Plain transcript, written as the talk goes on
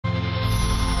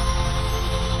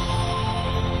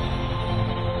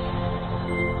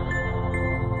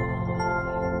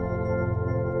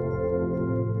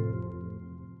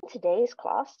today's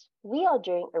class, we are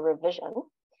doing a revision,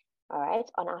 all right,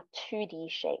 on our 2D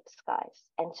shapes, guys.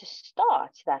 And to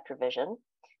start that revision,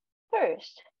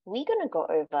 first, we're going to go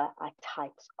over our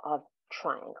types of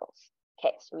triangles.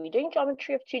 Okay, so we're doing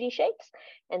geometry of 2D shapes,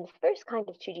 and the first kind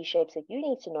of 2D shapes that you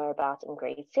need to know about in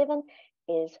grade 7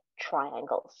 is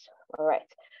triangles. All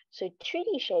right, so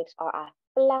 2D shapes are our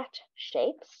flat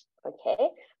shapes, okay?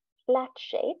 Flat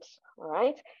shapes, all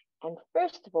right? And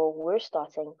first of all, we're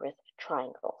starting with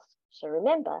triangles. So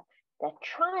remember that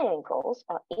triangles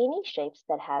are any shapes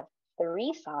that have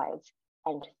 3 sides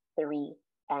and 3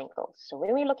 angles. So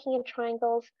when we're looking at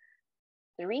triangles,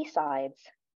 3 sides,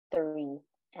 3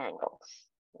 angles.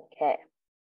 Okay.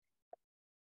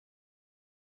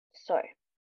 So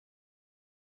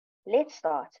let's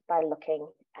start by looking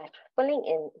at filling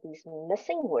in these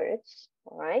missing words,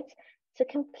 all right, to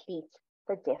complete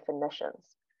the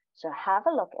definitions. So have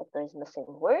a look at those missing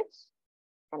words,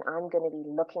 and I'm going to be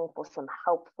looking for some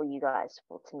help for you guys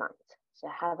for tonight. So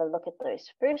have a look at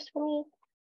those first for me.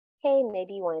 Okay,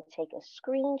 maybe you want to take a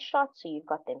screenshot so you've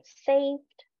got them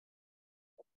saved.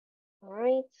 All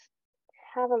right,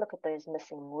 have a look at those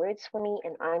missing words for me,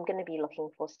 and I'm going to be looking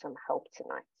for some help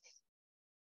tonight.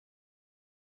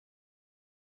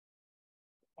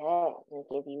 Okay, I'm going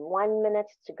to give you 1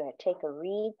 minute to go take a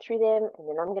read through them, and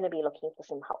then I'm going to be looking for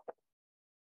some help.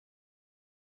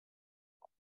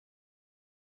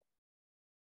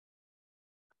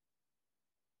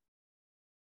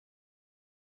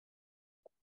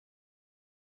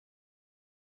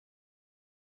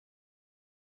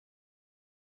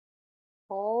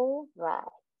 All right,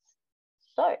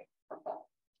 so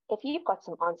if you've got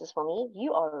some answers for me,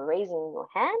 you are raising your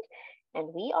hand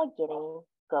and we are getting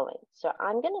going. So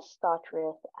I'm going to start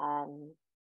with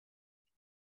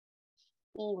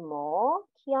Kiamo,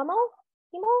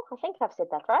 I think I've said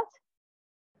that right.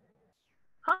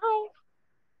 Hi.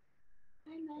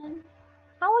 Hi, ma'am.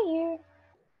 How are you?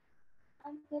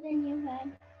 I'm good, and you,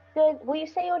 ma'am? Good. Will you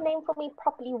say your name for me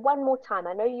properly one more time?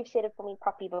 I know you've said it for me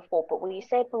properly before, but will you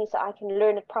say it for me so I can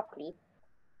learn it properly?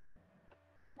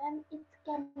 Ma'am, it's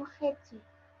Kamuhetu.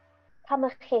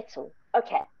 Kamachetu.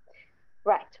 Okay.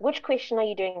 Right. Which question are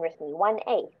you doing with me?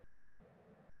 1A.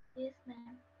 Yes,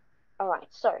 ma'am. All right.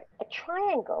 So a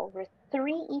triangle with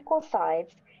 3 equal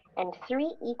sides and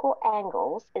 3 equal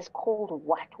angles is called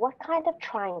what? What kind of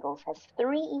triangles has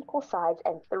 3 equal sides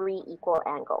and 3 equal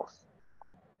angles?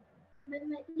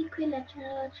 Ma'am, an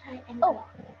equilateral triangle. Oh,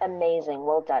 amazing.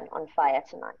 Well done. On fire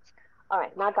tonight. All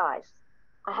right. Now, guys,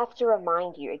 I have to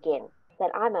remind you again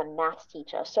that I'm a maths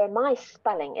teacher, so my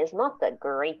spelling is not the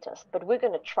greatest, but we're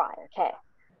going to try, okay?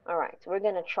 All right, we're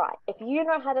going to try. If you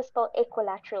know how to spell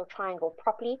equilateral triangle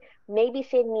properly, maybe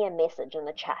send me a message in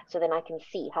the chat so then I can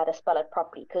see how to spell it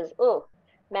properly, because, oh,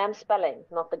 ma'am, spelling,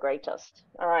 not the greatest.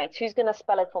 All right, who's going to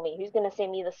spell it for me? Who's going to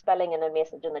send me the spelling and a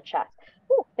message in the chat?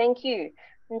 Oh, thank you.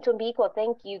 Ntumbiko,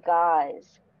 thank you,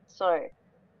 guys. So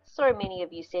many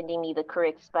of you sending me the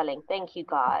correct spelling. Thank you,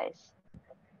 guys.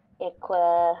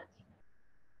 Equilateral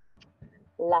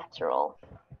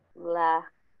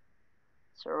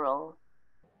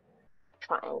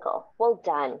triangle. Well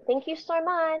done. Thank you so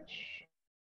much.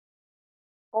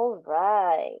 All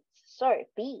right. So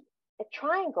B, a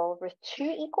triangle with 2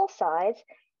 equal sides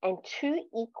and 2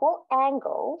 equal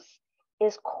angles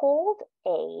is called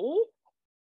a,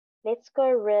 let's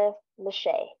go with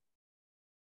Lachey.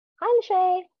 Hi,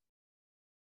 Lachey.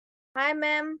 Hi,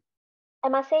 ma'am.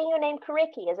 Am I saying your name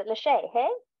correctly? Is it Lachey, hey?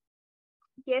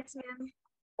 Yes, ma'am.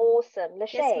 Awesome.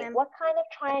 Lachey, Yes, what kind of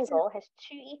triangle has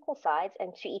 2 equal sides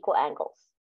and 2 equal angles?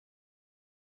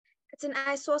 It's an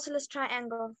isosceles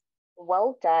triangle.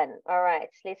 Well done. All right,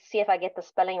 let's see if I get the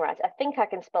spelling right. I think I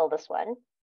can spell this one.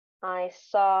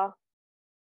 Isosceles.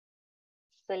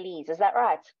 Is that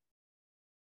right?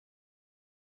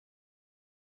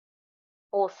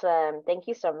 Awesome. Thank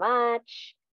you so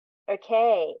much.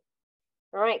 Okay.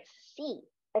 All right. C.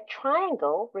 A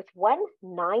triangle with one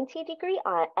 90-degree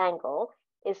angle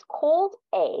is called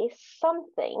a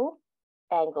something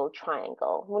angle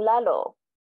triangle. Mulalo.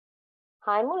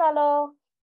 Hi, Mulalo.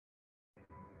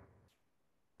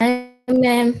 Hi,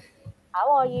 ma'am.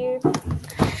 How are you?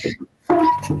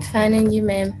 Fine, and you,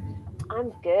 ma'am?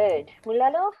 I'm good.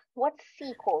 Mulalo, what's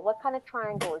C called? What kind of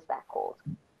triangle is that called?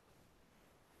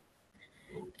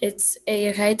 It's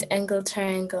a right angle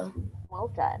triangle. Well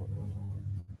done.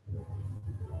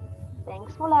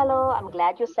 Thanks, Mulalo. I'm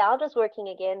glad your sound is working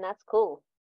again. That's cool.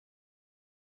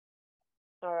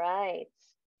 All right.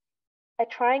 A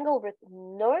triangle with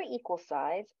no equal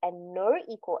sides and no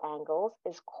equal angles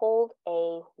is called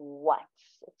a what?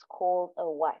 It's called a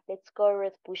what? Let's go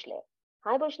with Bushle.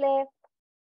 Hi, Bushle.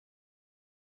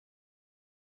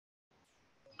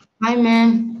 Hi,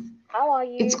 ma'am. How are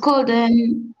It's you? called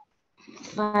fine,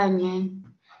 ma'am.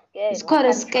 Good. It's What called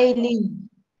a kind of triangle? scalene.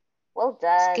 Well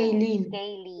done. Scalene.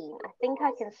 Scalene. I think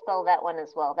I can spell that one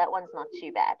as well. That one's not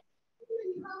too bad.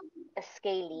 A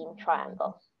scalene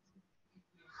triangle.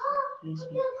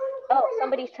 Oh,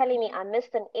 somebody's telling me I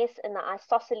missed an S in the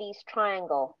isosceles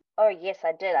triangle. Oh, yes,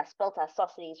 I did. I spelled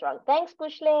isosceles wrong. Thanks,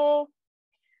 Bushle.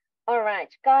 All right,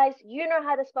 guys, you know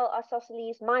how to spell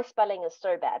isosceles. My spelling is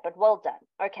so bad, but well done.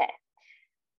 Okay.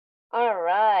 All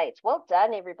right, well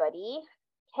done, everybody.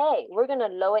 Okay, we're going to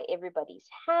lower everybody's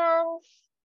hands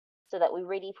so that we're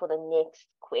ready for the next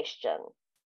question.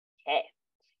 Okay,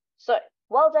 so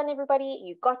well done, everybody.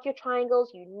 You got your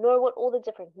triangles. You know what all the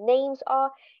different names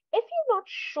are. If you're not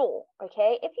sure,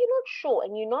 okay, if you're not sure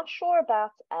and you're not sure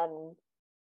about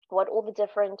what all the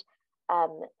different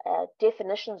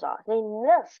definitions are, then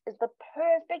this is the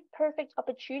perfect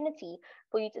opportunity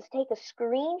for you to take a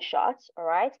screenshot, all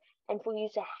right, and for you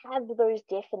to have those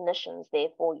definitions there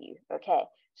for you, okay?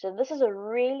 So this is a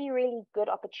really good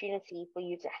opportunity for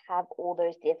you to have all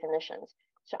those definitions.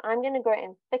 So I'm going to go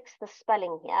and fix the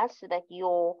spelling here so that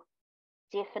your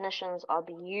definitions are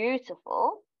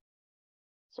beautiful.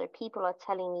 So people are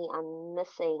telling me I'm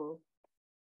missing.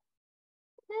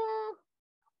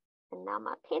 And now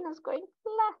my pen is going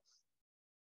flat.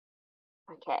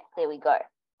 Okay, there we go.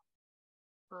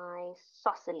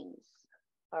 Isosceles.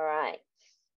 All right.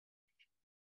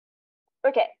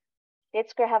 Okay,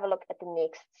 let's go have a look at the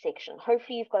next section.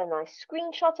 Hopefully you've got a nice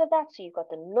screenshot of that, so you've got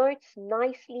the notes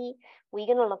nicely. We're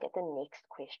going to look at the next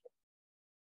question.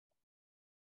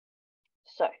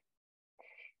 So,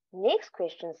 next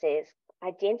question says,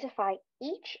 identify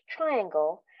each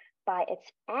triangle by its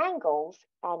angles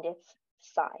and its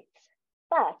sides.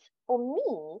 But for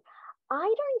me, I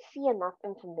don't see enough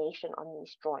information on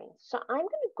these drawings. So I'm going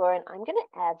to go and I'm going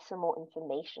to add some more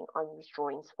information on these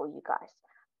drawings for you guys.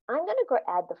 I'm going to go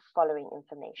add the following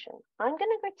information. I'm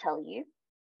going to go tell you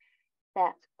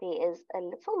that there is a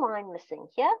little line missing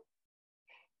here,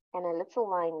 and a little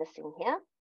line missing here,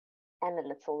 and a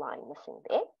little line missing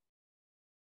there.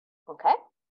 Okay?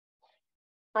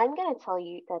 I'm going to tell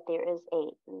you that there is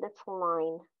a little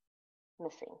line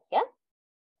missing here.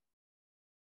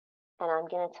 And I'm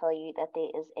going to tell you that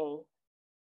there is a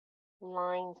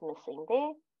lines missing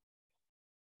there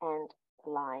and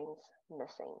lines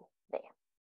missing there.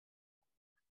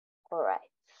 All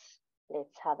right,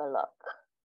 let's have a look.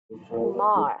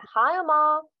 Umar. Hi,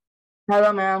 Umar.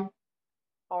 Hello, ma'am.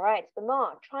 All right,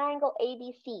 Umar, triangle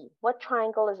ABC. What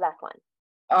triangle is that one?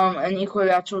 An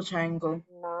equilateral triangle.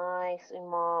 Nice,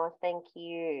 Umar. Thank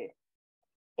you.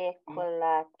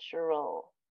 Equilateral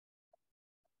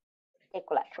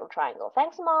triangle.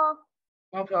 Thanks, Umar.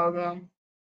 No problem.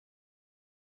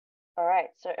 All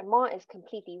right, so Umar is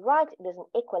completely right. It is an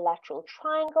equilateral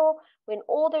triangle. When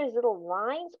all those little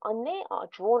lines on there are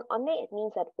drawn on there, it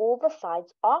means that all the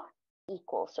sides are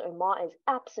equal. So Umar is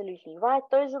absolutely right.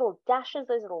 Those little dashes,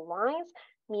 those little lines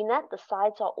mean that the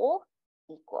sides are all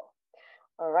equal.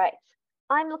 All right,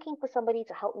 I'm looking for somebody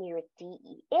to help me with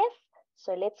DEF.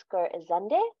 So let's go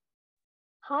Azande.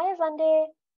 Hi, Azande.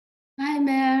 Hi,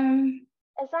 ma'am.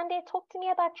 Azande, talk to me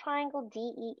about triangle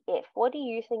DEF. What do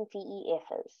you think DEF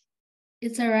is?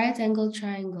 It's a right angle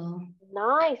triangle.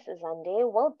 Nice, Azande.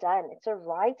 Well done. It's a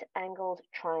right-angled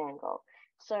triangle.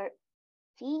 So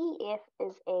DEF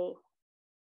is a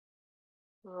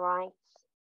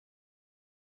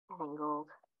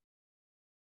right-angled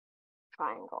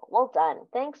triangle. Well done.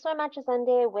 Thanks so much,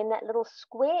 Azande. When that little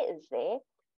square is there,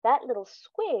 that little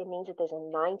square means that there's a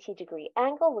 90-degree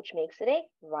angle, which makes it a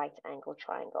right-angled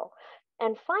triangle.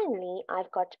 And finally, I've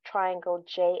got triangle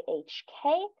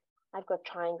JHK. I've got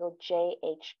triangle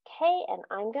JHK, and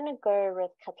I'm going to go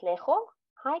with Katlejo.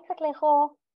 Hi,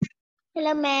 Katlejo.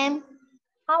 Hello, ma'am.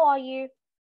 How are you?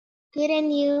 Good,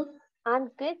 and you? I'm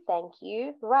good, thank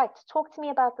you. Right, talk to me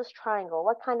about this triangle.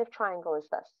 What kind of triangle is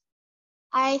this?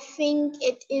 I think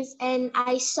it is an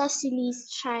isosceles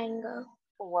triangle.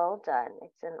 Well done.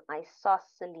 It's an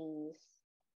isosceles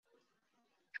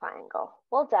triangle.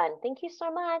 Well done. Thank you so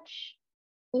much.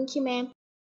 Thank you, ma'am.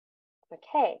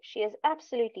 Okay, she is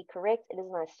absolutely correct. It is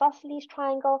an isosceles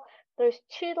triangle. Those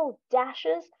two little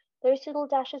dashes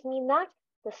mean that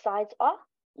the sides are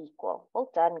equal. Well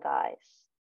done, guys.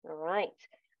 All right.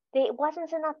 There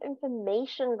wasn't enough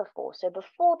information before. So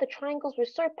before, the triangles were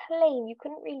so plain, you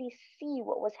couldn't really see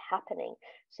what was happening.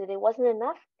 So there wasn't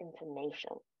enough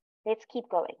information. Let's keep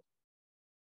going.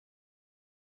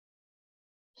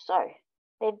 So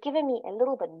they've given me a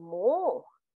little bit more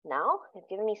now. They've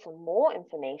given me some more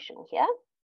information here.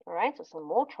 All right, so some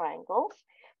more triangles.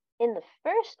 In the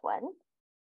first one,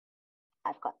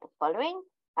 I've got the following.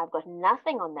 I've got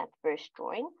nothing on that first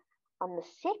drawing. On the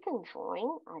second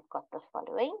drawing, I've got the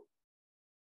following.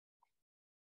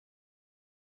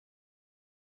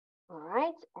 All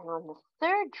right, and on the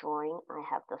third drawing, I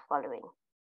have the following.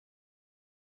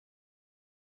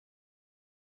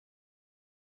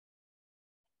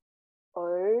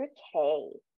 Okay,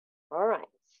 all right.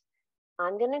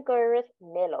 I'm going to go with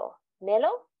Melo. Melo,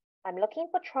 I'm looking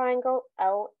for triangle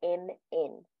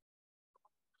LMN.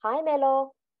 Hi,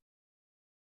 Melo.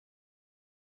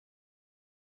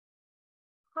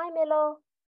 Hi, Melo.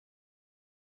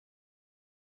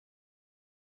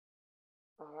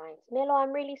 All right, Melo,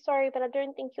 I'm really sorry, but I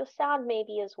don't think your sound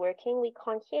maybe is working. We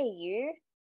can't hear you.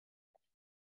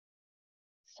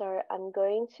 So I'm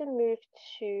going to move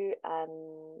to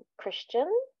Christian.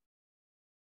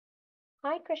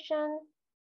 Hi, Christian.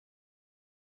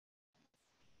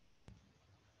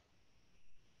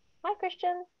 Hi,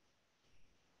 Christian.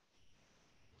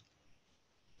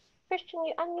 Christian,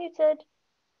 you unmuted.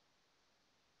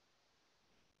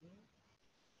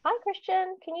 Hi,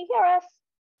 Christian. Can you hear us?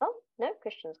 Oh, no,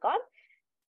 Christian's gone.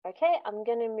 Okay, I'm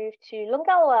going to move to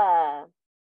Lungawa.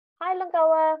 Hi,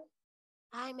 Lungawa.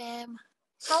 Hi, ma'am.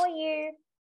 How are you?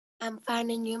 I'm fine,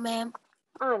 and you, ma'am?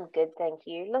 I'm good, thank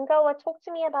you. Lungawa, talk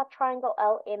to me about triangle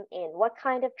LMN. What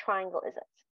kind of triangle is it?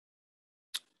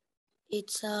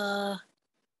 It's a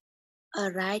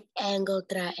right angle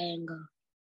triangle.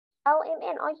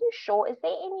 LMN, are you sure? Is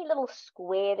there any little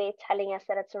square there telling us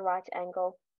that it's a right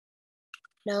angle?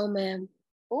 No, ma'am.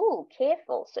 Ooh,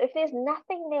 careful. So if there's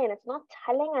nothing there and it's not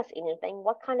telling us anything,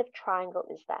 what kind of triangle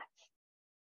is that?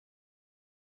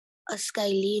 A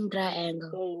scalene triangle.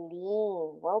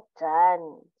 Scalene. Well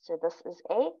done. So this is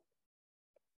a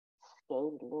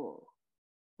scalene.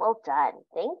 Well done.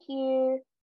 Thank you.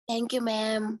 Thank you,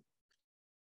 ma'am.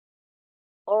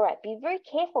 All right, be very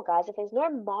careful, guys. If there's no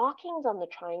markings on the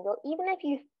triangle, even if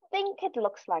you think it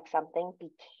looks like something, be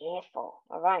careful.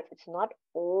 All right, it's not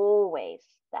always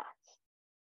that.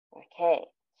 Okay.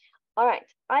 All right,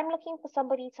 I'm looking for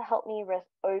somebody to help me with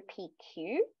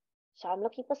OPQ. So I'm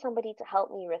looking for somebody to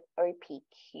help me with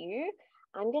OPQ.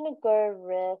 I'm going to go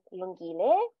with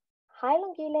Lungile. Hi,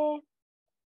 Lungile.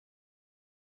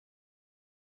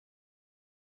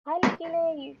 Hi,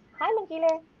 Lungile. Hi,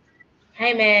 Lungile.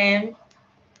 Hi, ma'am.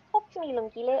 Talk to me,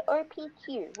 Lungile.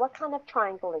 OPQ. What kind of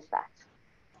triangle is that?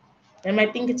 I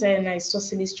think it's an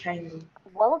isosceles triangle.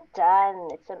 Well done.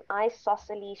 It's an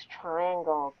isosceles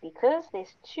triangle because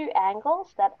there's two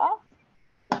angles that are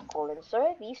equal. And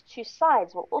so these two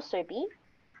sides will also be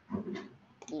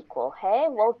equal. Hey,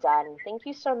 well done. Thank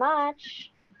you so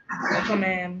much. Welcome,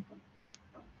 ma'am.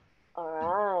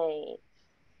 All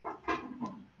right.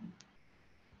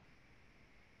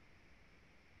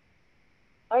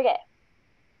 Okay.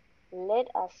 Let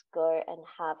us go and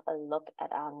have a look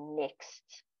at our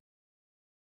next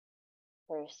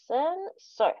person.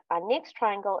 So our next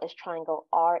triangle is triangle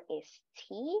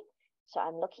RST. So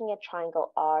I'm looking at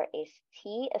triangle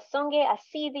RST. Asonge, I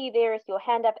see you there with your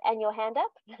hand up and your hand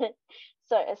up.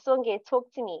 So Asonge,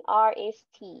 talk to me.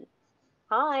 RST.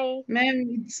 Hi.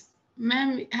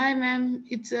 Hi, ma'am.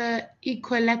 It's a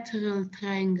equilateral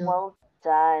triangle. Well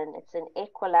done. It's an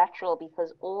equilateral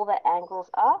because all the angles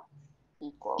are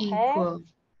equal. Equal. Hey?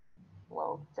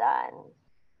 Well done.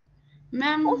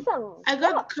 Ma'am, Awesome. I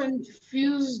got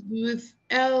confused with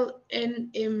L and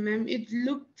M, ma'am. It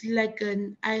looked like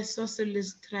an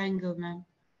isosceles triangle, ma'am.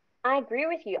 I agree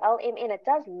with you, LMN. It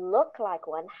does look like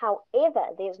one. However,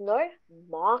 there's no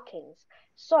markings.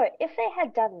 So if they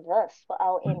had done this for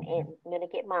LMN, I'm going to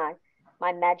get my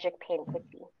magic pen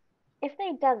quickly. If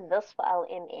they'd done this for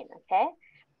LMN, okay?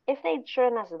 If they'd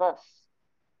shown us this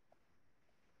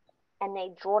and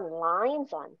they'd drawn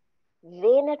lines on,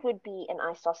 then it would be an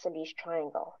isosceles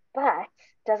triangle. But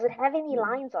does it have any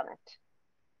lines on it?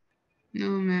 No,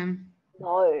 ma'am.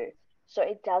 No. So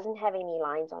it doesn't have any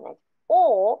lines on it.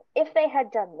 Or if they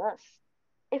had done this,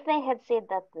 if they had said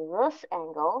that this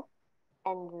angle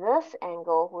and this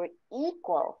angle were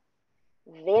equal,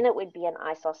 then it would be an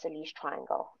isosceles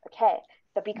triangle. Okay.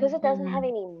 But because it doesn't have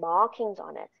any markings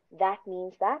on it, that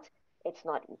means that it's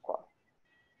not equal.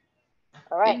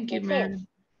 All right. Thank you, Makes ma'am. sense.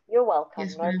 You're welcome.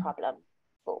 Yes, No ma'am. problem.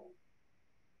 Cool.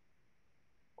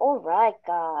 All right,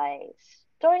 guys.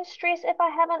 Don't stress if I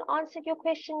haven't answered your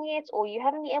question yet or you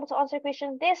haven't been able to answer a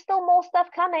question. There's still more stuff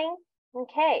coming.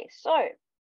 Okay, so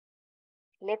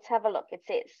let's have a look. It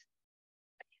says,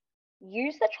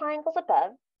 use the triangles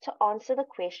above to answer the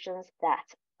questions that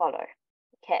follow.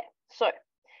 Okay, so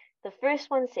the first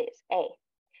one says, A,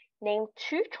 name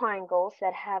two triangles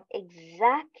that have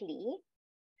exactly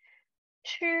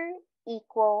two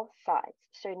equal sides.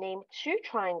 So name two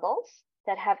triangles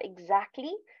that have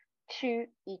exactly 2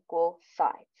 equal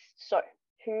sides? So,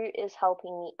 who is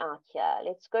helping me out here?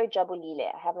 Let's go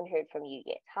Jabulile. I haven't heard from you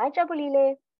yet. Hi,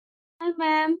 Jabulile. Hi,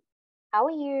 ma'am. How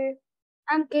are you?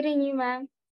 I'm good, and you, ma'am?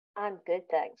 I'm good,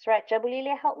 thanks. Right,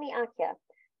 Jabulile, help me out here.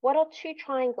 What are 2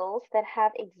 triangles that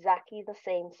have exactly the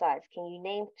same sides? Can you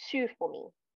name 2 for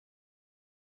me?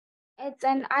 It's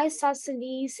an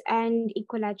isosceles and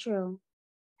equilateral.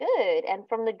 Good. And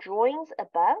from the drawings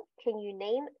above, can you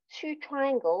name 2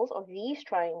 triangles of these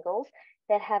triangles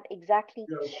that have exactly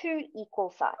 2 equal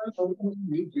sides?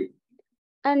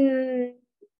 And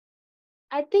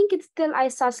I think it's still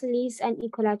isosceles and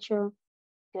equilateral.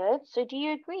 Good. So do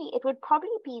you agree? It would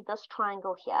probably be this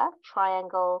triangle here,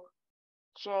 triangle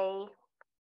JHK,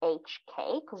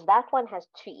 because that one has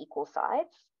 2 equal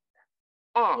sides,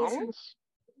 and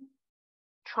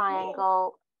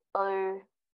triangle OPQ,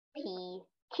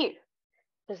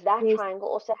 because that triangle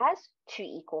also has 2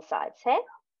 equal sides. Hey,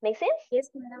 make sense? Yes,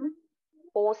 ma'am.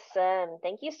 Awesome.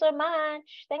 Thank you so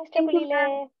much. Thanks, Thank you,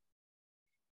 Jabulile.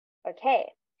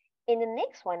 Okay. In the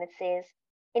next one, it says,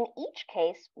 in each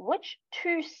case, which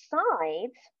 2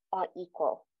 sides are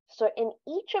equal? So in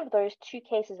each of those 2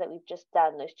 cases that we've just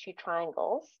done, those 2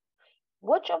 triangles,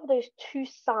 which of those 2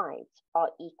 sides are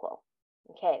equal?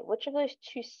 Okay, which of those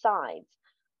 2 sides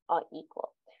are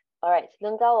equal? All right,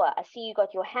 Lungawa, I see you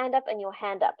got your hand up and your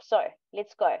hand up. So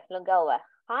let's go, Lungawa.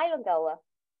 Hi, Lungawa.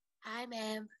 Hi,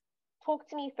 ma'am. Talk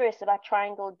to me first about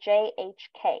triangle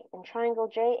JHK. In triangle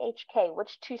JHK,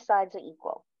 which 2 sides are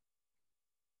equal?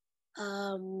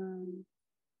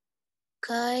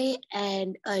 K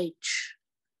and H.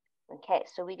 Okay,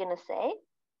 so we're going to say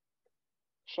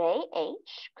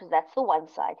JH, because that's the one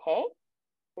side, hey,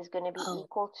 is going to be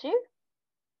equal to?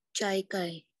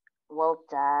 JK. Well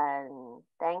done.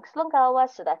 Thanks, Lungawa.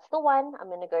 So that's the one. I'm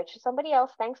going to go to somebody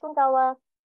else. Thanks, Lungawa. All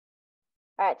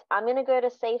right, I'm going to go to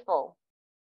Saiful.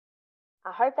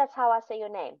 I hope that's how I say your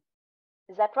name.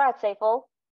 Is that right, Saiful?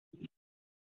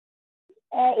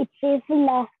 It's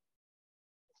Saifullah.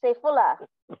 Saifullah.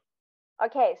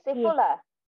 Okay, Saifullah.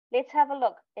 Let's have a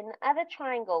look. In the other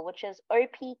triangle, which is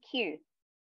OPQ.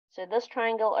 So this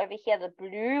triangle over here, the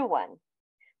blue one.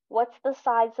 What's the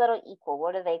sides that are equal?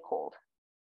 What are they called?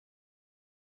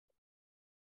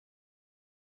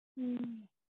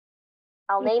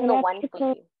 I'll name the one for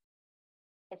you.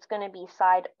 It's going to be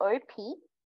side OP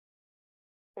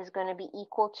is going to be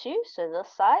equal to, so this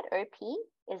side, OP,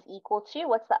 is equal to,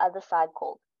 what's the other side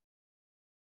called?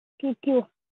 PQ.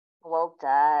 Well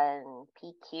done,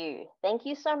 PQ. Thank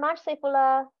you so much,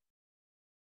 Saifullah.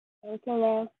 Thank you,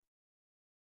 ma'am.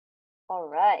 All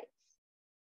right.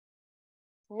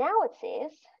 Now it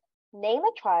says, name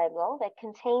a triangle that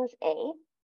contains a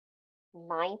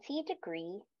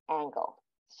 90-degree angle.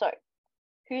 So,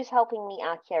 who's helping me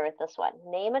out here with this one?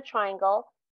 Name a triangle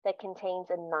that contains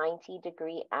a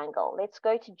 90-degree angle. Let's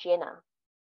go to Jenna.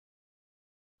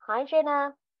 Hi,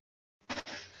 Jenna.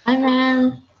 Hi,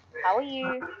 ma'am. How are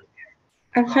you?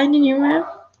 I'm finding you, ma'am.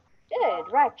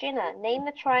 Good. Right, Jenna, name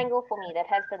the triangle for me that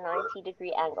has the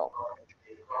 90-degree angle.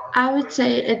 I would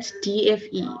say it's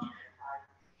DFE.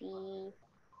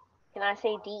 Can I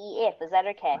say DEF? Is that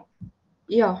okay?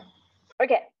 Yeah.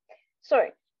 Okay.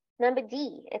 So, number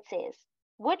D, it says,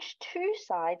 which 2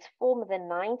 sides form the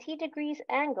 90 degrees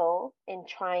angle in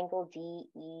triangle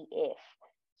DEF?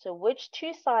 So which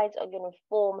 2 sides are going to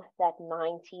form that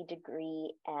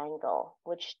 90-degree angle?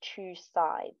 Which 2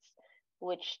 sides?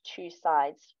 Which 2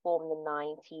 sides form the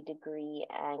 90-degree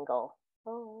angle?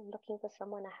 Oh, I'm looking for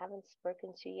someone I haven't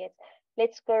spoken to yet.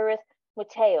 Let's go with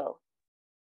Mateo.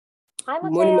 Hi,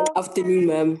 Mateo. Morning, afternoon,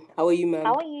 ma'am. How are you, ma'am?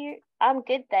 How are you? I'm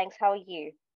good, thanks. How are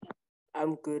you?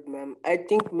 I'm good, ma'am. I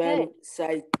think, ma'am,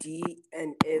 side D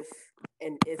and F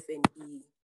and F and E.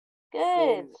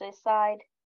 Good. So side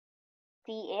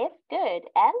DF, good.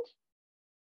 And?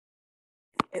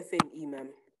 F and E, ma'am.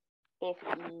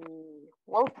 FE.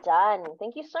 Well done.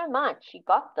 Thank you so much. You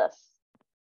got this.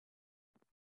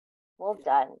 Well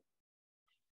done.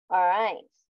 All right.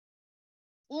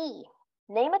 E.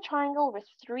 Name a triangle with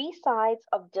 3 sides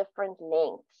of different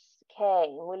lengths.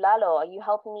 Okay. Mulalo, are you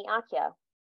helping me out here?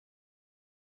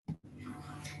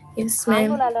 Yes, Hi,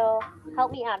 ma'am. Mulalo.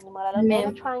 Help me out, Mulalo. Name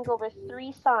a triangle with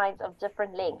 3 sides of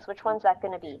different lengths. Which one's that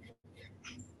going to be?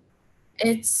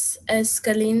 It's a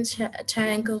scalene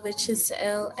triangle, which is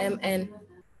LMN.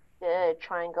 Good.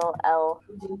 Triangle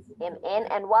LMN.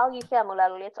 And while you're here,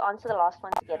 Mulalo, let's answer the last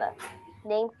one together.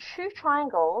 Name 2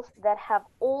 triangles that have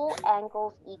all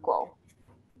angles equal.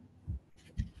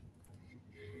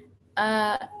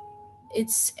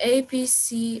 It's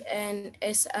ABC and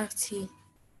SRT.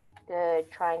 Good.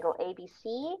 Triangle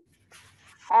ABC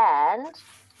and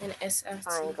And SRT.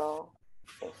 triangle,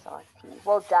 SRT.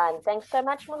 Well done. Thanks so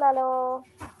much, Mulalo.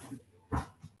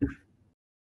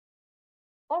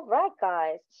 All right,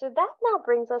 guys. So that now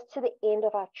brings us to the end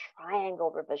of our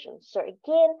triangle revision. So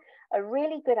again, a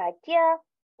really good idea.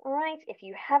 All right, if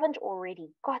you haven't already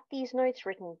got these notes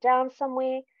written down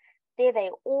somewhere, there they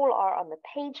all are on the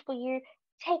page for you.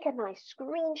 Take a nice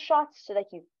screenshot so that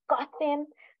you've got them.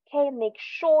 Okay, make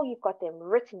sure you've got them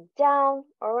written down.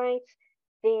 All right,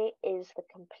 there is the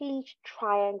complete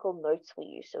triangle notes for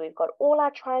you. So we've got all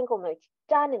our triangle notes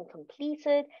done and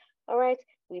completed. All right,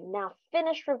 we've now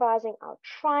finished revising our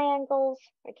triangles.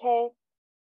 Okay,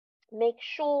 make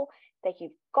sure that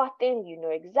you've got them. You know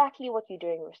exactly what you're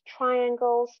doing with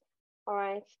triangles. All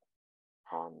right.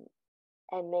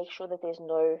 And make sure that there's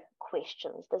no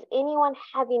questions. Does anyone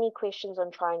have any questions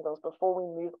on triangles before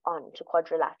we move on to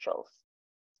quadrilaterals?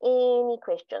 Any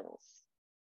questions?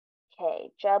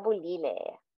 Okay,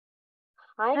 Jabulile.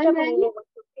 Hi, Hi, Jabulile, ma'am. what's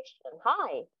your question?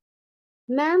 Hi.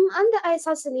 Ma'am, on the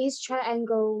isosceles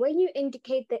triangle, when you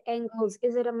indicate the angles,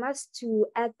 is it a must to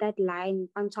add that line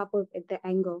on top of the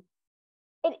angle?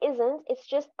 It isn't. It's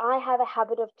just I have a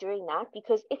habit of doing that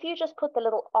because if you just put the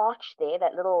little arch there,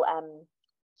 that little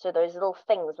so those little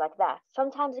things like that,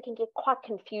 sometimes it can get quite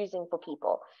confusing for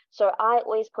people. So I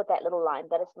always put that little line,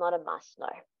 but it's not a must, no.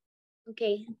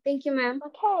 Okay, thank you, ma'am.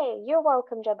 Okay, you're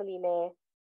welcome, Jabulile.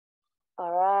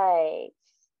 All right,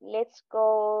 let's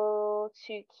go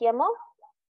to Kiemo.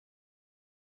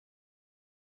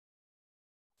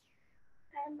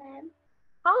 Hi, ma'am.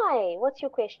 Hi, what's your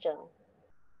question?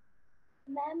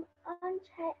 Ma'am, on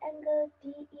triangle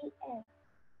DEF,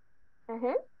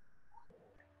 Mm-hmm.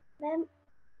 ma'am,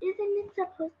 isn't it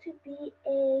supposed to be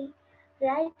a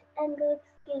right-angled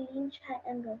scaling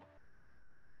triangle?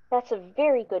 That's a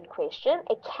very good question.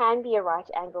 It can be a right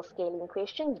angle scaling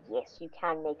question. Yes, you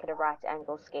can make it a right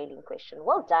angle scaling question.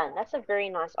 Well done. That's a very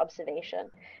nice observation.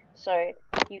 So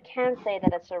you can say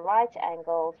that it's a right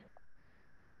angled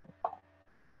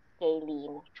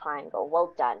scalene triangle.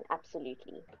 Well done.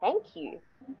 Absolutely. Thank you.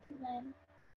 Thank you, ma'am.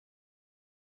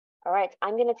 All right,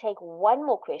 I'm going to take one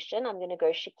more question. I'm going to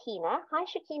go Shakina. Hi,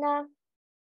 Shakina.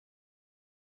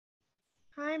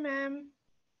 Hi, ma'am.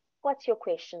 What's your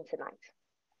question tonight?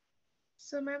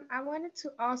 So, ma'am, I wanted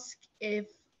to ask if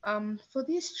for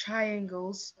these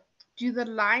triangles, do the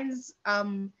lines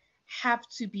have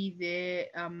to be there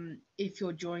if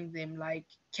you're drawing them? Like,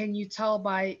 can you tell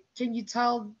by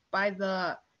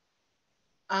the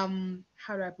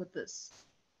how do I put this?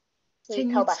 Can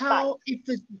you tell by sight?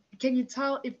 Can you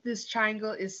tell if this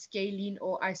triangle is scalene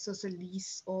or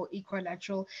isosceles or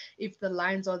equilateral if the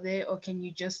lines are there, or can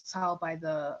you just tell by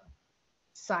the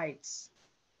sides?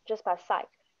 Just by sight.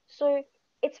 So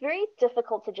it's very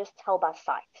difficult to just tell by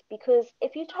sight because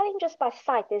if you're telling just by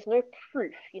sight, there's no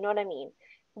proof. You know what I mean?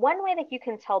 One way that you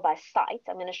can tell by sight,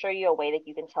 I'm going to show you a way that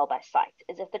you can tell by sight,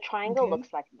 is if the triangle Okay.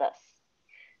 looks like this.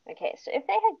 Okay, so if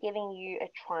they had given you a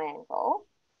triangle,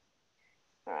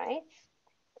 all right,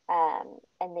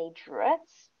 and they drew it,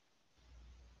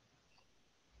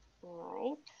 all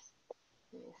right,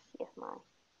 let me see if my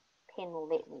pen will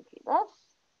let me do this.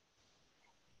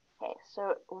 Okay,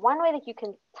 so one way that you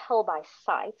can tell by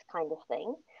sight kind of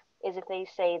thing is if they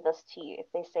say this to you.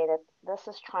 If they say that this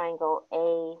is triangle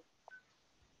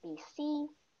ABC,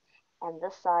 and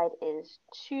this side is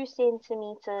 2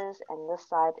 centimeters, and this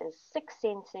side is 6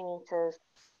 centimeters,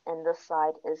 and this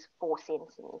side is 4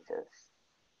 centimeters.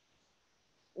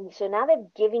 And so now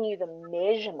they've given you the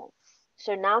measurements.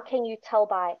 So now can you tell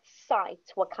by sight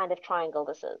what kind of triangle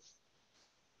this is?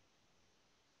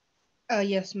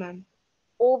 Yes, ma'am.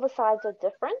 All the sides are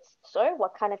different. So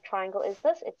what kind of triangle is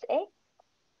this? It's a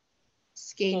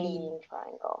Scalene.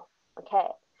 triangle. Okay.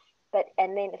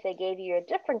 And then if they gave you a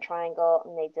different triangle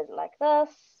and they did it like this,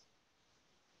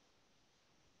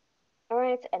 all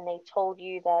right, and they told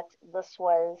you that this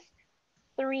was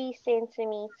 3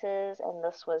 centimeters and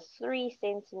this was 3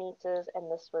 centimeters and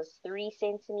this was 3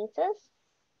 centimeters,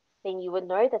 then you would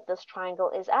know that this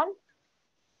triangle is an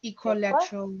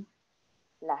Equilateral.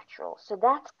 lateral. So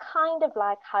that's kind of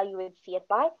like how you would see it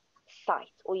by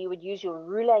sight, or you would use your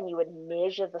ruler and you would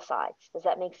measure the sides. Does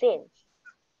that make sense?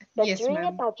 But Yes, doing it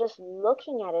ma'am. by just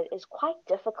looking at it is quite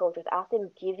difficult without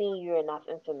them giving you enough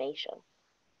information.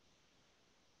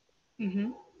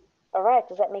 Mm-hmm. All right,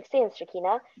 does that make sense,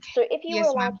 Shakina? So if you Yes,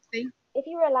 were like,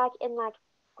 ma'am. in like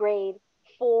grade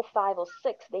 4, 5, or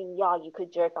 6, then yeah, you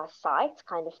could do it by sight,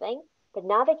 kind of thing. But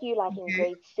now that you like in Okay.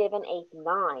 grade 7, 8,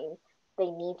 9,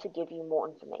 they need to give you more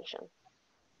information.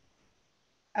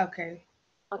 Okay.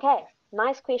 Okay,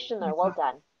 nice question though. Yes, Well ma'am.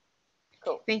 done.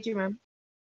 Cool. Thank you, ma'am.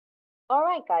 All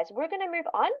right, guys, we're going to move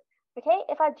on Okay,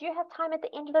 if I do have time at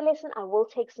the end of the lesson, I will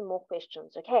take some more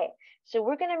questions. Okay, so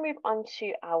we're going to move on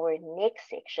to our next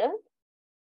section.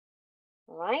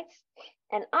 All right,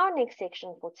 and our next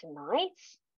section for tonight,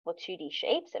 for 2D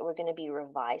shapes that we're going to be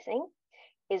revising,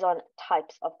 is on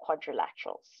types of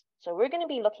quadrilaterals. So we're going to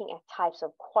be looking at types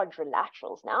of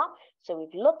quadrilaterals now. So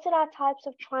we've looked at our types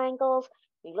of triangles.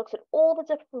 We looked at all the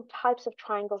different types of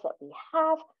triangles that we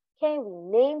have. Okay, we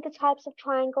named the types of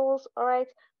triangles, all right?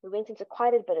 We went into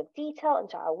quite a bit of detail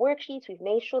into our worksheets. We've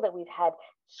made sure that we've had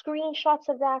screenshots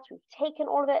of that. We've taken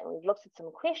all of it and we've looked at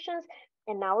some questions.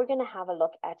 And now we're going to have a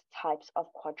look at types of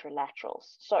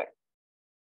quadrilaterals. So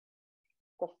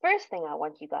the first thing I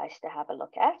want you guys to have a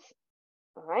look at,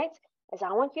 all right, is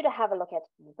I want you to have a look at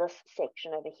this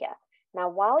section over here. Now,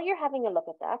 while you're having a look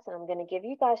at that, and I'm going to give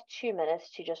you guys 2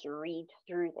 minutes to just read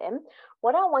through them,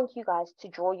 what I want you guys to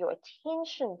draw your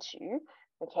attention to,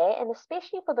 okay, and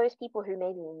especially for those people who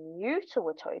may be new to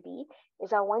Watobe,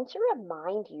 is I want to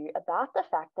remind you about the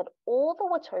fact that all the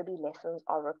Watobe lessons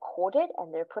are recorded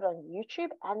and they're put on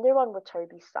YouTube and they're on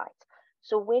Watobe's site.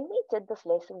 So when we did this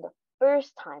lesson the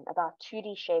first time about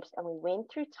 2D shapes and we went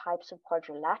through types of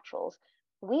quadrilaterals,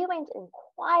 we went in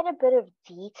quite a bit of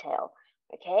detail,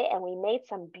 okay? And we made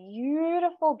some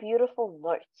beautiful, beautiful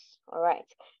notes, all right?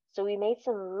 So we made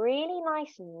some really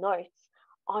nice notes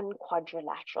on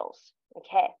quadrilaterals,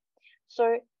 okay?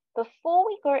 So before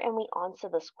we go and we answer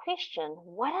this question,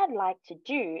 what I'd like to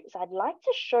do is I'd like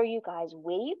to show you guys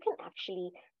where you can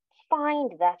actually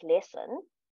find that lesson,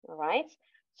 all right?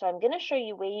 So I'm going to show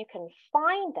you where you can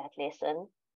find that lesson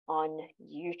on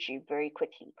YouTube very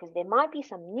quickly, because there might be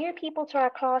some new people to our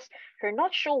class who are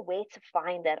not sure where to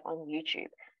find that on YouTube.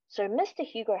 So Mr.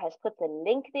 Hugo has put the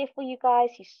link there for you guys.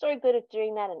 He's so good at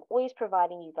doing that and always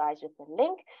providing you guys with the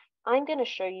link. I'm going to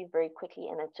show you very quickly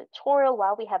in a tutorial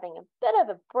while we're having a bit of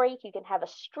a break. You can have a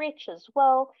stretch as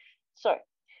well. So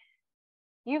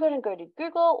you're going to go to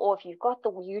Google, or if you've got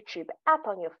the YouTube app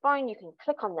on your phone, you can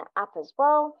click on the app as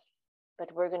well.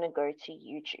 But we're going to go to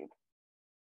YouTube.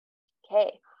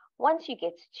 Okay, once you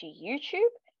get to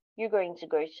YouTube, you're going to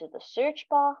go to the search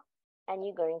bar and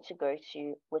you're going to go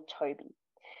to Watobe.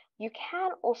 You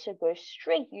can also go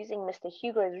straight using Mr.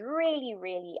 Hugo's really,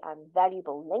 really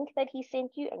valuable link that he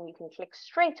sent you, and you can click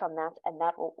straight on that and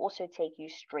that will also take you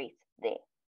straight there.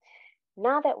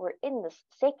 Now that we're in this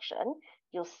section,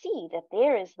 you'll see that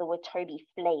there is the Watobe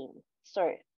flame.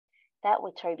 So that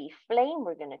Watobe flame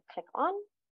we're going to click on.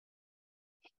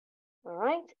 All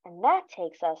right, and that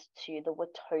takes us to the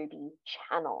Watobe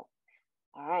channel.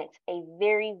 All right, a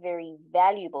very, very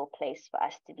valuable place for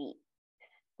us to be.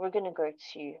 We're going to go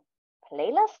to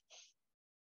playlists.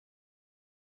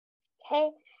 Okay,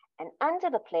 and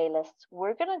under the playlists,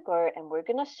 we're going to go and we're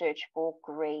going to search for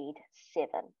grade 7.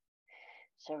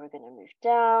 So we're going to move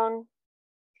down,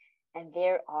 and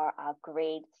there are our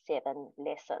grade 7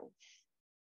 lessons.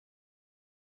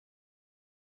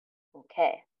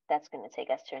 Okay. That's going to take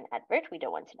us to an advert. We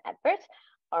don't want an advert.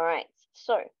 All right,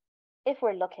 so if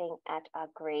we're looking at our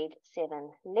grade 7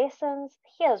 lessons,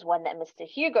 here's one that Mr.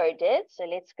 Hugo did. So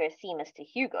let's go see Mr.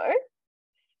 Hugo.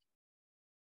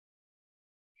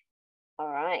 All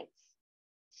right,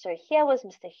 so here was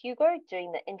Mr. Hugo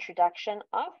doing the introduction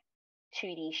of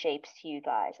 2D shapes to you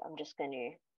guys. I'm just going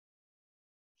to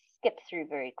skip through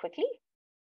very quickly.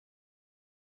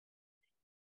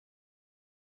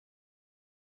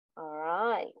 All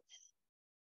right.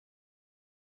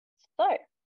 So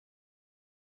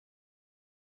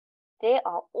there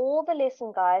are all the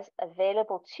lesson guides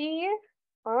available to you,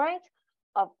 all right?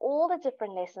 Of all the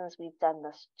different lessons we've done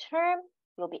this term,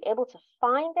 you'll be able to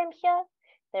find them here.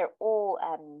 They're all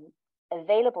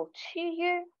available to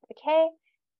you, okay?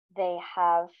 They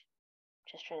have,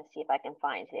 just trying to see if I can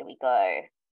find, there we go.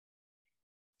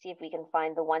 See if we can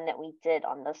find the one that we did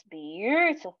on this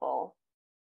beautiful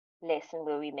lesson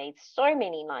where we made so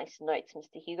many nice notes.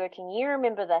 Mr. Hugo, can you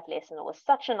remember that lesson? It was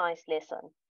such a nice lesson.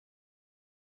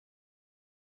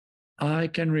 I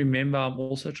can remember. I'm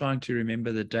also trying to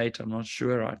remember the date. I'm not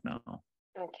sure right now.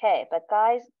 Okay, but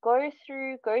guys, go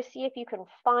see if you can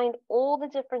find all the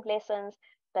different lessons,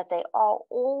 but they are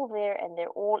all there and they're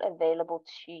all available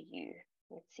to you.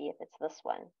 Let's see if it's this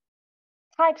one.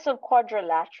 Types of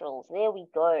quadrilaterals. There we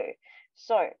go.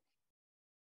 So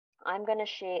I'm going to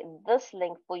share this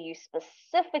link for you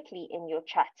specifically in your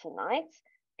chat tonight,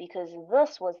 because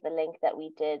this was the link that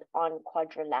we did on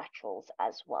quadrilaterals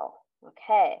as well.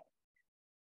 Okay.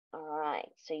 All right.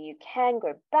 So you can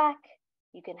go back.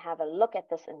 You can have a look at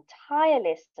this entire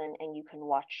lesson and you can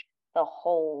watch the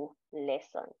whole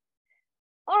lesson.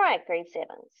 All right, grade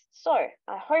 7s. So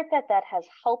I hope that has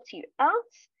helped you out.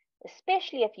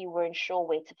 especially if you weren't sure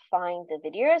where to find the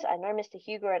videos. I know Mr.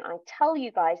 Hugo and I tell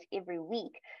you guys every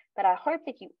week, but I hope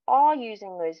that you are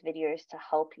using those videos to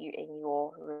help you in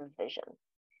your revision.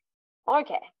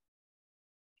 Okay,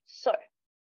 so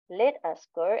let us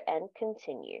go and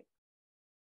continue.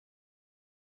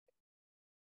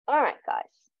 All right,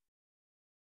 guys.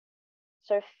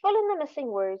 So fill in the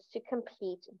missing words to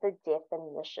complete the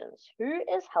definitions. Who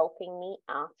is helping me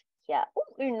out here? Oh,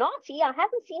 Unati, I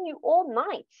haven't seen you all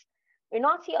night.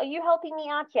 Unati, are you helping me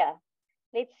out here?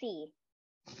 Let's see.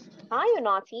 Hi,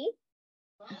 Unati.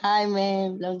 Hi,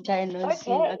 ma'am. Long time no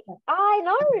see. Okay. I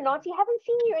know, Unati. Haven't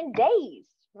seen you in days.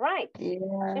 Right. Yeah.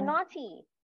 Unati,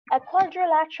 a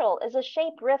quadrilateral is a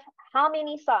shape with how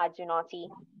many sides, Unati?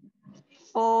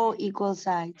 4 equal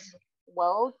sides.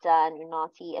 Well done,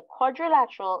 Unati. A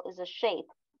quadrilateral is a shape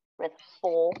with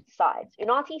 4 sides.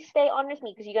 Unati, stay on with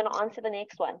me because you're going to answer the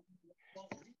next one.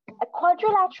 A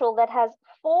quadrilateral that has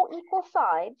 4 equal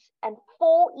sides and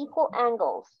 4 equal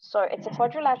angles. So it's a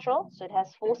quadrilateral, so it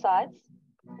has 4 sides,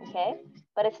 okay?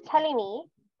 But it's telling me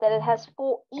that it has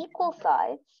 4 equal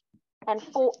sides and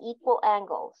 4 equal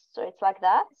angles. So it's like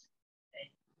that.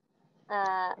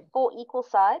 4 equal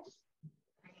sides,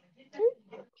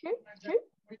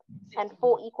 and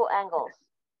 4 equal angles.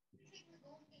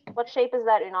 What shape is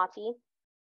that, Unati?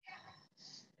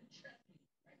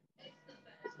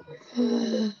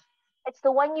 It's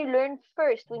the one you learn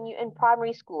first when you're in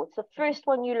primary school. It's the first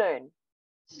one you learn.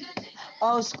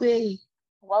 Oh, square.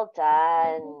 Well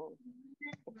done.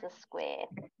 It's a square.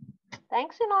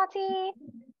 Thanks, Unati.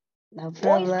 No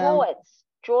problem. Always draw it.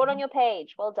 Draw it on your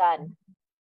page. Well done.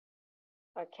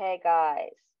 Okay,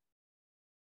 guys.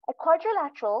 A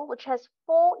quadrilateral which has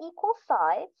 4 equal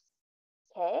sides,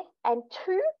 okay, and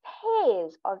 2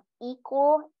 pairs of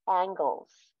equal angles.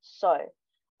 So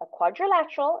a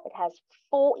quadrilateral, it has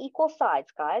 4 equal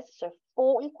sides, guys. So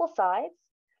 4 equal sides,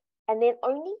 and then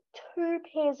only 2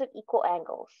 pairs of equal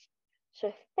angles.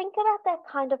 So think about that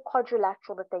kind of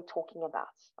quadrilateral that they're talking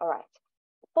about. All right.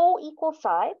 4 equal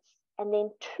sides, and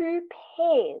then 2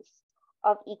 pairs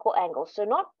of equal angles. So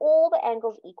not all the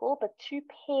angles equal, but 2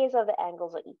 pairs of the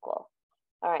angles are equal.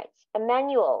 All right.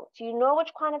 Emmanuel, do you know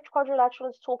which kind of quadrilateral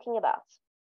it's talking about?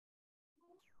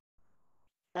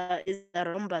 It's a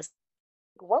rhombus.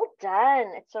 Well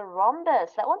done. It's a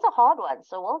rhombus. That one's a hard one,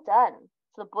 so well done.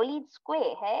 It's the bullied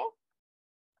square, hey?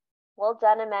 Well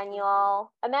done,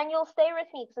 Emmanuel. Emmanuel, stay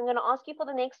with me because I'm going to ask you for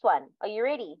the next one. Are you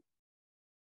ready?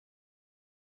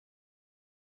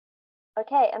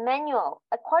 Okay, Emmanuel,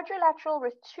 a quadrilateral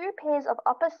with 2 pairs of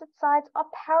opposite sides are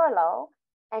parallel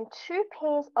and 2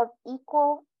 pairs of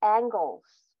equal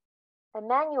angles.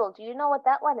 Emmanuel, do you know what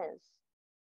that one is?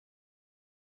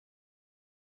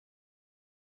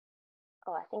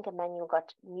 Oh, I think Emmanuel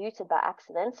got muted by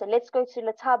accident. So let's go to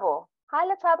Latabo. Hi,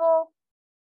 Latabo.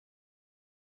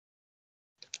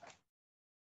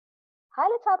 Hi,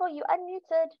 Latabo, you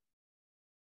unmuted.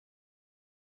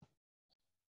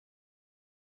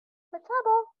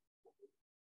 Latabo.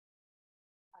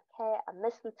 Okay, I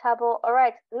missed Latabo. All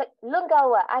right,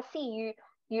 Lungawa, I see you.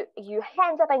 You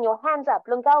hands up and your hands up.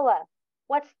 Lungawa,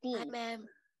 what's D? Hi, ma'am.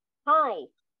 Hi.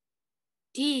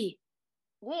 D.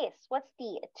 Yes, what's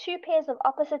D? 2 pairs of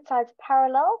opposite sides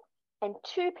parallel and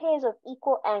 2 pairs of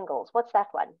equal angles. What's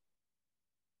that one?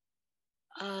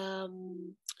 A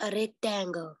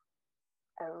rectangle.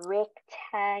 A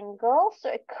rectangle. So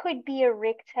it could be a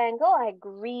rectangle. I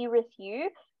agree with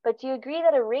you. But do you agree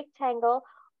that a rectangle,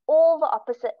 all the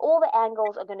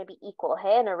angles are going to be equal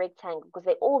here in a rectangle because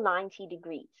they're all 90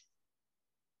 degrees.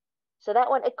 So that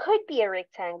one, it could be a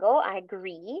rectangle. I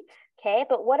agree. Okay,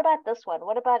 but what about this one?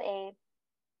 What about a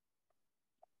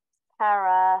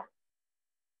parallelogram?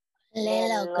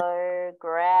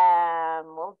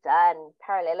 Well done.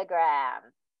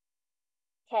 Parallelogram.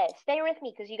 Okay, stay with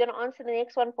me because you're going to answer the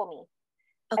next one for me.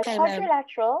 Okay, a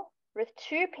quadrilateral with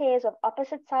 2 pairs of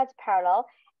opposite sides parallel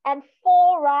and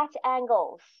 4 right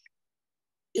angles.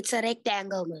 It's a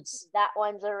rectangle, miss. That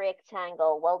one's a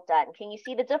rectangle. Well done. Can you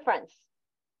see the difference?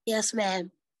 Yes,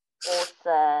 ma'am.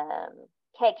 Awesome.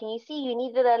 Okay, can you see you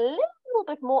needed a little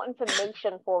bit more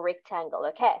information for rectangle,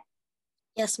 okay?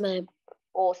 Yes, ma'am.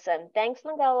 Awesome. Thanks,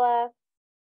 Mangawa.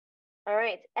 All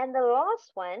right, and the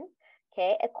last one,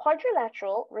 okay, a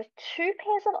quadrilateral with 2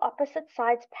 pairs of opposite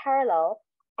sides parallel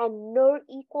and no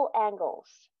equal angles.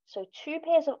 So 2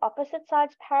 pairs of opposite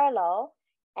sides parallel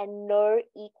and no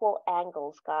equal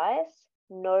angles, guys.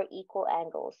 No equal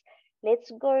angles.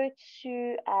 Let's go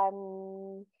to,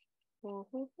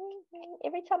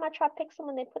 every time I try to pick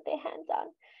someone, they put their hand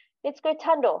down. Let's go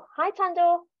Tando. Hi,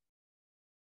 Tando.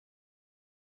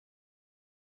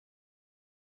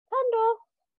 Tando.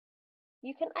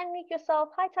 You can unmute yourself.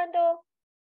 Hi, Tando.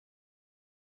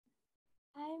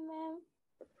 Hi, ma'am.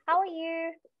 How are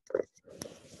you? Good,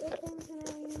 thank you,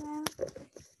 ma'am.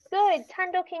 Good.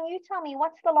 Tando, can you tell me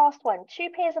what's the last one? 2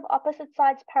 pairs of opposite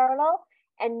sides parallel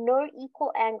and no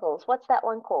equal angles. What's that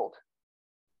one called?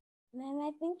 Ma'am,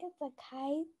 I think it's a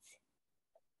kite.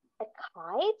 A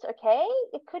kite, okay.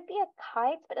 It could be a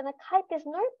kite, but in a kite, there's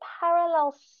no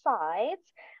parallel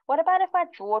sides. What about if I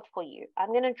draw it for you? I'm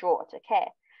going to draw it, okay.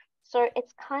 So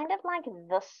it's kind of like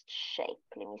this shape.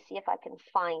 Let me see if I can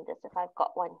find this, if I've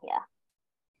got one here.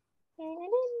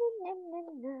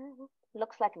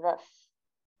 Looks like this.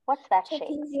 What's that shape?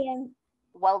 Trapezium.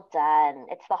 Well done.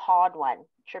 It's the hard one.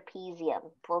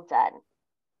 Trapezium. Well done.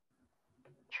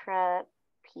 Trapezium.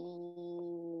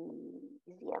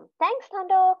 Thanks,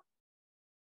 Tando.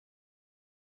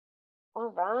 All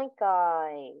right,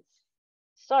 guys.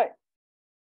 So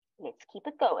let's keep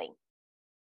it going.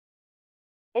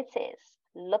 It says,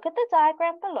 look at the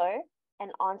diagram below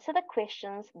and answer the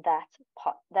questions that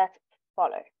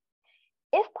follow.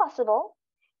 If possible,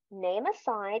 name a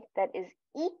side that is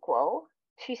equal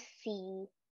to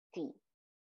CD.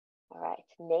 All right,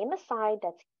 name a side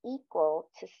that's equal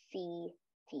to CD.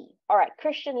 All right,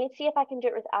 Christian, let's see if I can do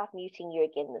it without muting you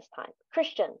again this time.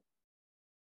 Christian.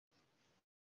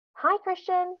 Hi,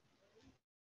 Christian.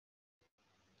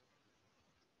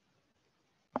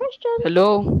 Christian.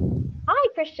 Hello. Hi,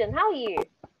 Christian. How are you?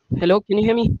 Hello, can you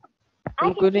hear me? I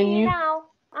I'm can good, see and you you?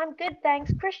 now. I'm good,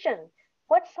 thanks. Christian,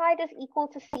 what side is equal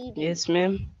to CD? Yes,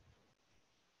 ma'am.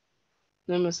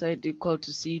 Number side equal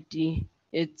to CD.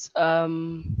 It's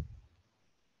ma'am,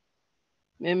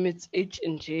 it's H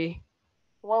and J.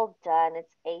 Well done.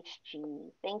 It's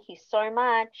HG. Thank you so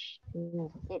much.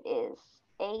 It is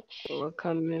H. You're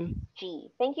welcome, ma'am. G.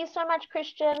 Thank you so much,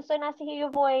 Christian. So nice to hear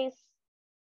your voice.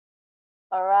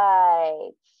 All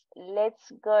right.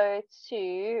 Let's go to,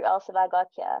 who else have I got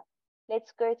here?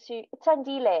 Let's go to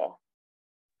Itandile.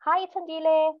 Hi,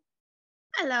 Itandile.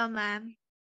 Hello, ma'am.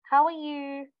 How are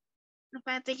you? I'm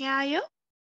fine, thank you. How are you?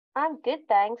 I'm good,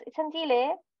 thanks.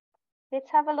 Itandile, let's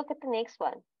have a look at the next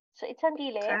one. So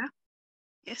Itandile. Okay.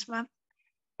 Yes, ma'am.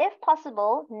 If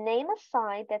possible, name a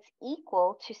side that's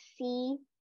equal to CE.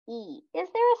 Is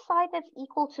there a side that's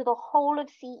equal to the whole of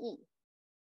CE?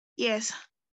 Yes.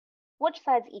 Which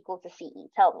side's equal to CE?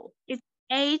 Tell me. It's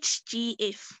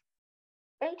HGF.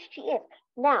 HGF.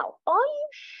 Now, are you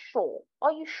sure?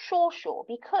 Are you sure?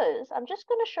 Because I'm just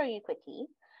going to show you quickly.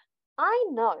 I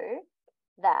know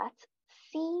that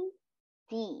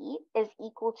CD is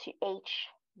equal to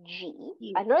HG.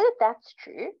 Yes. I know that that's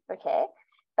true, okay?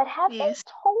 But have Yes.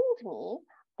 they told me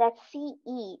that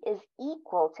CE is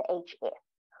equal to HF?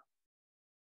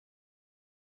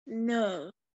 No.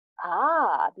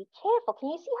 Ah, be careful. Can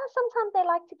you see how sometimes they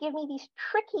like to give me these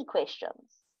tricky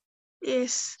questions?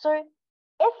 Yes. So,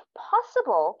 if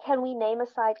possible, can we name a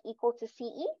side equal to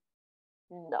CE?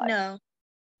 No. No.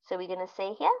 So we're going to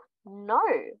say here, no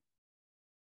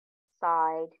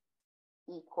side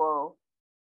equal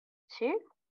to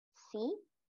CE.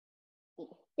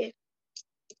 Yes.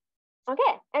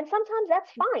 Okay, and sometimes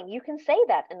that's fine. You can say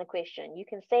that in the question. You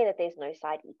can say that there's no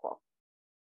side equal.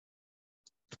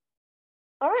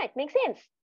 All right, makes sense.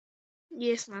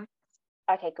 Yes, ma'am.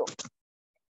 Okay, cool.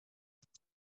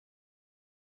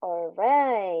 All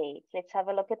right, let's have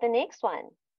a look at the next one.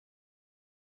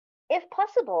 If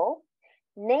possible,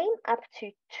 name up to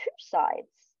 2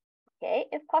 sides. Okay,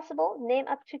 if possible, name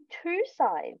up to 2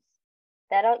 sides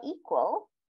that are equal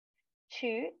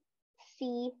to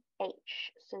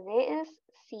CH. So there is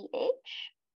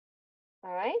CH.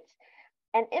 All right,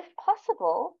 and if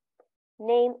possible,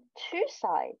 name 2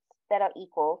 sides that are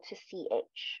equal to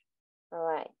CH. All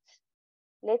right,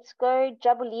 let's go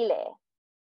Jabulile.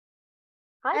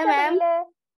 Hi, Jabulile.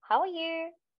 How are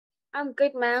you? I'm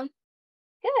good, ma'am.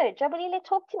 Good. Jabulile,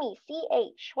 talk to me.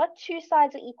 CH. What 2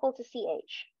 sides are equal to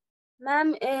CH?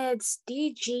 Ma'am, it's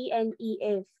DG and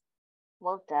EF.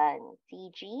 Well done.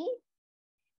 DG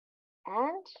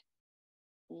and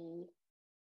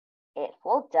EF.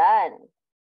 Well done.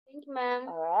 Thank you, ma'am.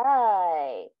 All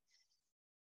right.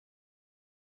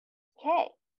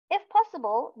 Okay. If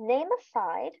possible, name a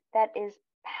side that is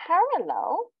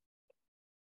parallel.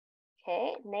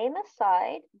 Okay. Name a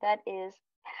side that is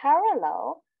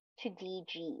parallel to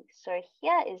DG. So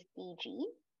here is DG.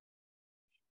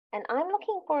 And I'm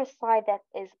looking for a side that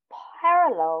is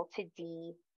parallel to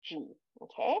DG.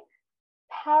 Okay.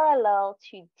 Parallel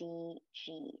to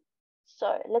DG.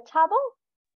 So, Letabo.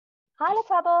 Hi,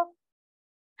 Letabo.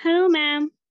 Hello,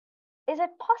 ma'am. Is it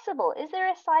possible? Is there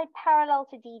a side parallel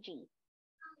to DG?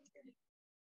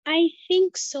 I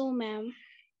think so, ma'am.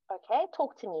 Okay,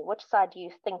 talk to me. Which side do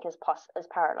you think is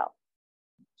parallel?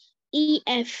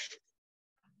 EF.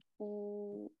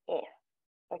 EF.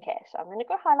 Okay, so I'm going to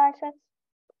go highlight it.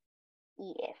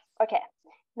 EF. Okay.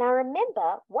 Now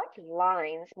remember, what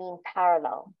lines mean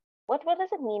parallel? What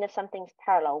does it mean if something's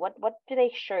parallel? What do they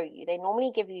show you? They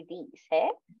normally give you these, hey?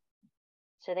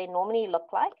 So they normally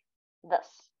look like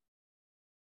this.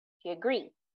 Do you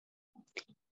agree?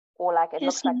 Or like it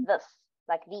looks like this,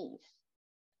 like these.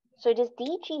 So does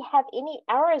DG have any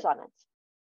arrows on it?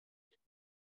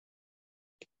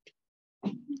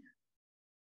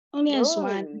 Only has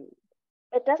one.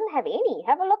 It doesn't have any.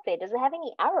 Have a look there. Does it have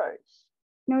any arrows?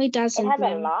 No, it doesn't. It has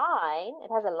a line.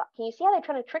 It has a line. Can you see how they're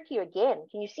trying to trick you again?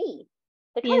 Can you see?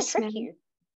 They're trying to trick you.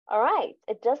 All right.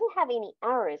 It doesn't have any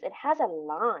arrows. It has a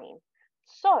line.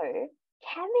 So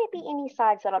can there be any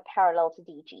sides that are parallel to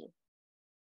DG?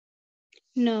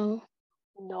 No.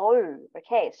 No.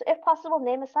 Okay. So if possible,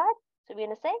 name a side. So we're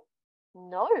going to say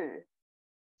no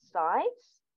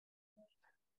sides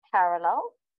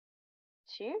parallel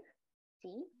to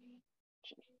DG.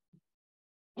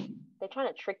 They're trying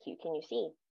to trick you. Can you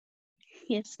see?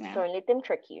 Yes, ma'am. Don't let them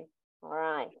trick you. All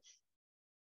right.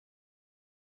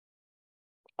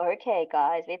 Okay,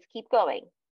 guys, let's keep going.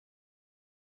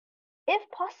 If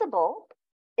possible,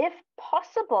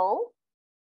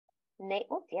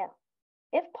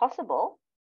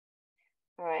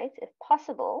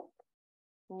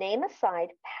 name a side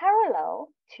parallel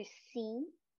to CH.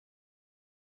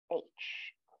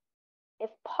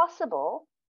 If possible,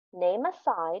 name a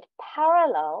side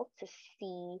parallel to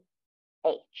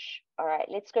CH. All right,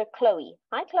 let's go Chloe.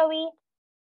 Hi, Chloe.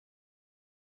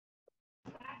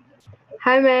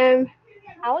 Hi, ma'am.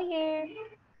 How are you?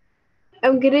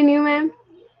 I'm good, and you, ma'am?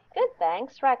 Good,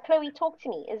 thanks. Right, Chloe, talk to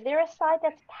me. Is there a side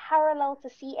that's parallel to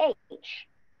CH?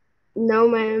 No,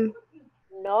 ma'am.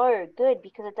 No, good,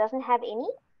 because it doesn't have any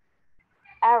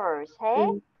arrows,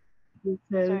 hey?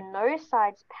 So no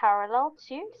sides parallel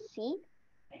to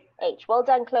CH. Well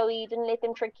done, Chloe. You didn't let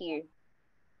them trick you.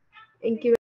 Thank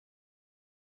you.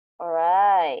 All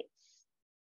right.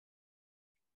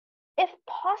 If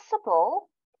possible,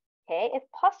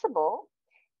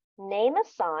 name a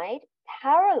side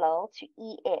parallel to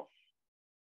EF.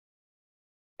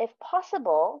 If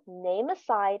possible, name a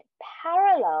side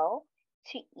parallel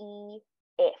to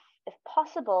EF. If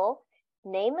possible,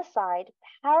 name a side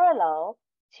parallel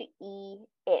to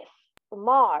EF.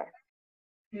 Umar.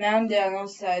 Ma'am, there are no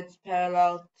sides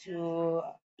parallel to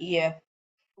EF.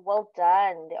 Well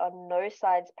done. There are no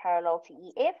sides parallel to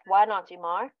EF. Why not,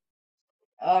 Umar?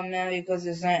 Ma'am, because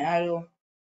there's no arrow.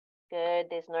 Good,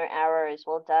 there's no arrows.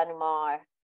 Well done, Umar.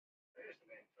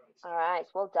 All right,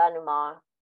 well done, Umar.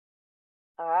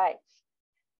 All right.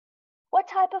 What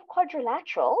type of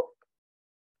quadrilateral?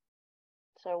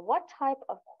 So what type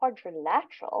of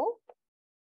quadrilateral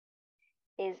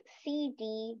is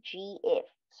CDGF?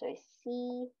 So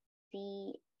CDGH.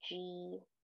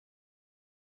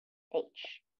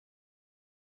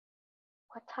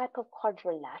 What type of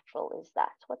quadrilateral is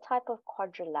that? What type of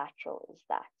quadrilateral is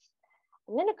that?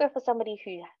 I'm going to go for somebody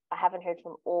who I haven't heard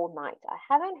from all night. I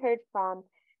haven't heard from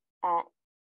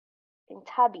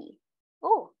Intabi.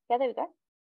 Oh, yeah, there we go.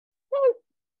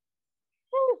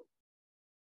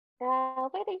 No.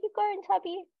 Where did you go,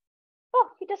 Intabi? Oh,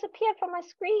 you disappeared from my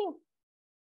screen.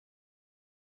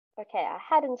 Okay, I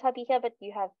had Intabi here, but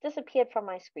you have disappeared from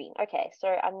my screen. Okay,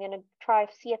 so I'm going to try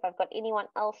to see if I've got anyone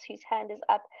else whose hand is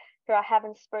up who I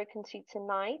haven't spoken to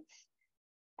tonight.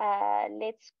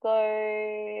 Let's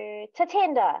go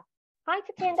Tatenda. Hi,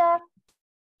 Tatenda.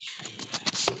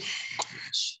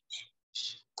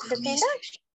 Tatenda?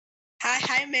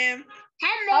 Hi, ma'am.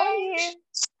 How are you?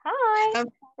 Hi.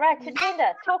 Right,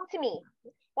 Tatenda, talk to me.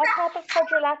 What type of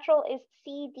quadrilateral is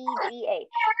CDGH?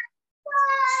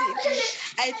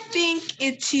 I think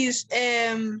it is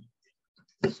a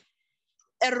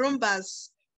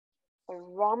rhombus. A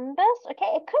rhombus?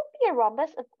 Okay, it could be a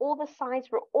rhombus if all the sides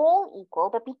were all equal,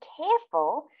 but be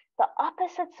careful, the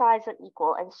opposite sides are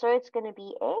equal, and so it's going to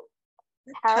be a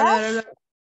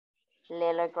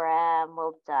parallelogram.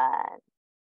 Well done.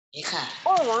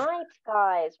 All right,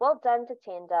 guys, well done,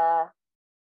 Tatenda.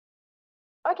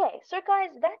 Okay, so guys,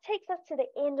 that takes us to the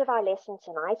end of our lesson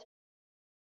tonight.